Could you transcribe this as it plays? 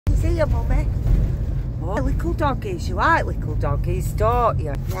you, Mummy? Oh, little doggies. You like little doggies, don't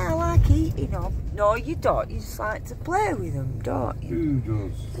you? Yeah, I like eating them. No, you don't. You just like to play with them, don't you? Who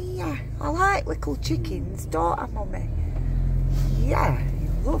does? Yeah, I like little chickens, don't I, Mummy? Yeah, you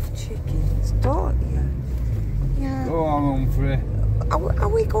love chickens, don't you? Yeah. Go on, Humphrey. Are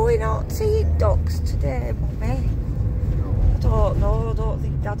we going out to eat ducks today, Mummy? I don't know. I don't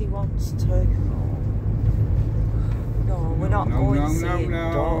think Daddy wants to. No, we're not going seeing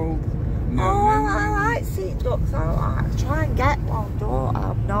ducks. Oh, I like seeing ducks. I try and get one, don't I?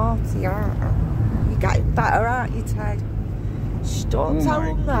 I'm naughty, aren't I? You're getting better, aren't you, Ted? Shh, don't tell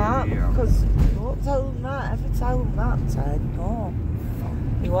them that, because don't tell them that. Ever tell them that, Ted? No.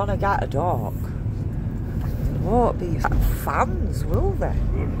 You want to get a dog? They won't be fans, will they?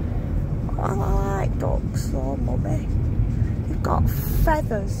 Well, I like ducks, though, Mummy. They've got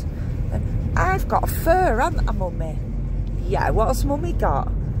feathers, and I've got fur, haven't I, Mummy? Yeah, what's Mummy got?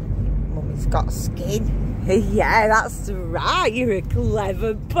 Mummy's got skin. Yeah, that's right. You're a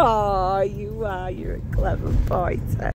clever boy. You are. You're a clever boy, Ted.